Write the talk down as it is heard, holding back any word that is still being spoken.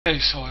Okay,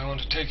 so I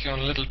want to take you on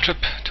a little trip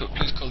to a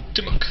place called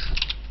Dimock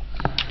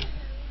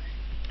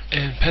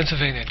in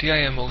Pennsylvania,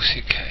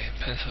 D-I-M-O-C-K,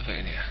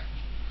 Pennsylvania.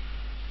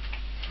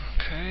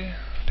 Okay,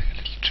 take a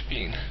little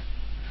tripine.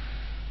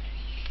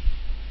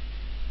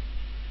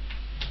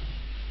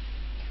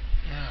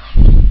 Now,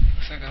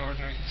 looks like an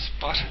ordinary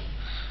spot.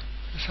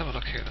 Let's have a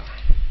look here though.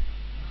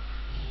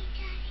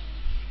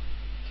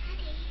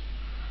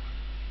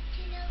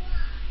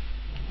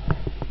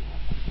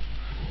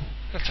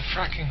 That's a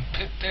fracking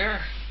pit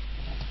there.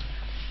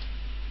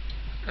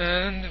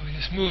 And we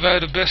just move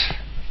out a bit,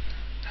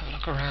 have a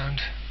look around.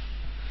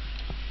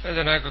 There's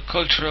an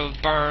agricultural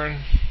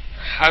barn, a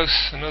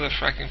house, another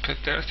fracking pit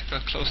there. Let's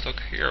take a close look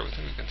here. I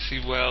think we can see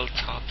well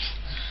tops.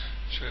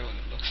 Show you what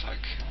it looks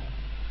like.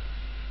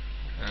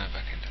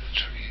 Back into the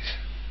trees.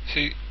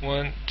 See,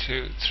 1,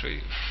 2,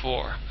 3,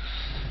 4.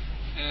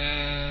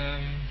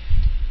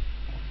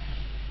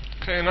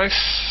 Okay, nice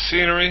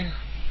scenery.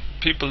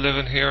 People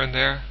living here and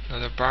there.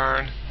 Another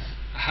barn,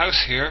 a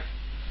house here.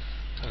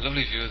 A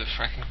lovely view of the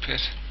fracking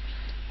pit.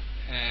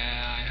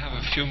 I have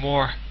a few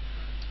more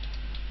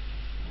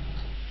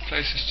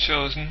places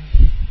chosen.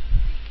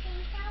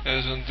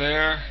 There's one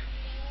there,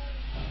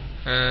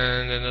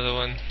 and another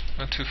one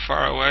not too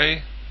far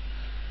away.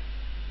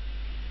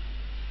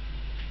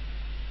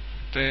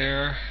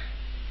 There.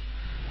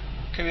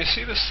 Can you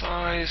see the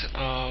size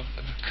of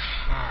the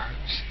car? Let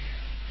me see.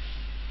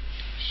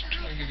 Just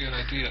trying to give you an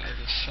idea of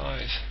the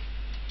size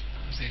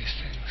of these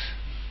things.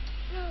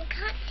 No, we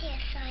can't see the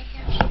size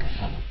of it.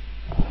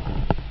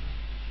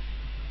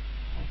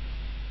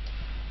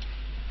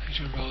 There's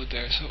your road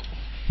there, so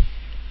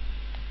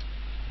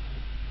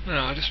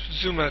now I'll just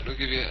zoom out and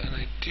give you an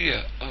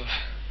idea of,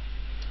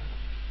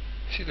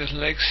 see those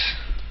lakes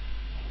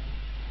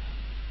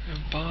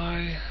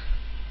nearby,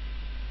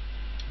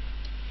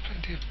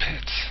 plenty of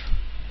pits.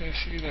 There,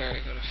 see there,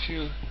 you got a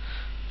few,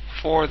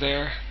 4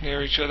 there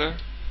near each other.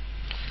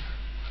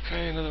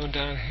 Okay, another one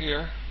down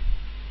here,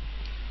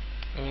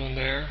 another one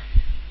there.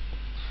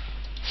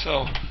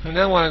 So, and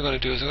then what I'm going to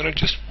do is I'm going to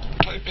just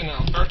type in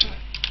Alberta,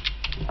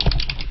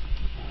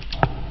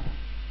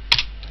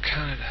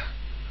 Canada.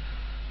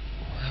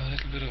 We'll have a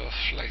little bit of a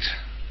flight.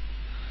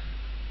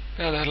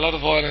 Now, they had a lot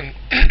of oil in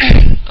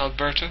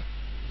Alberta,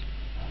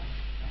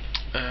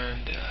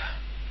 and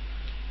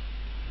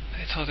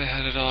they thought they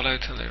had it all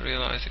out till they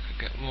realized they could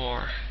get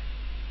more.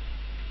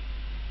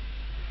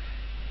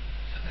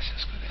 So let's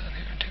just go down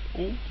here and take.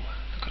 Ooh,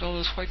 look at all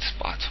those white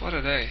spots. What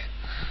are they?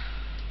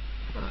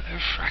 Oh, they're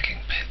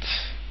fracking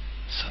pits.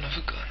 Son of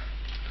a gun.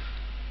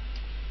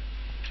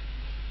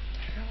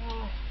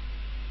 Yeah,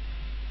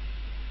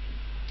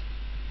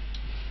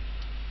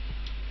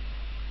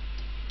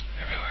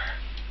 everywhere.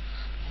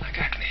 Like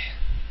acne.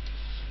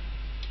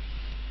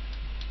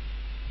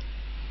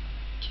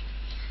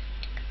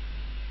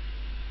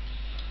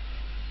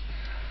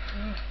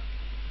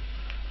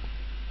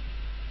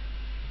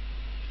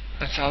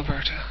 That's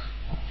Alberta.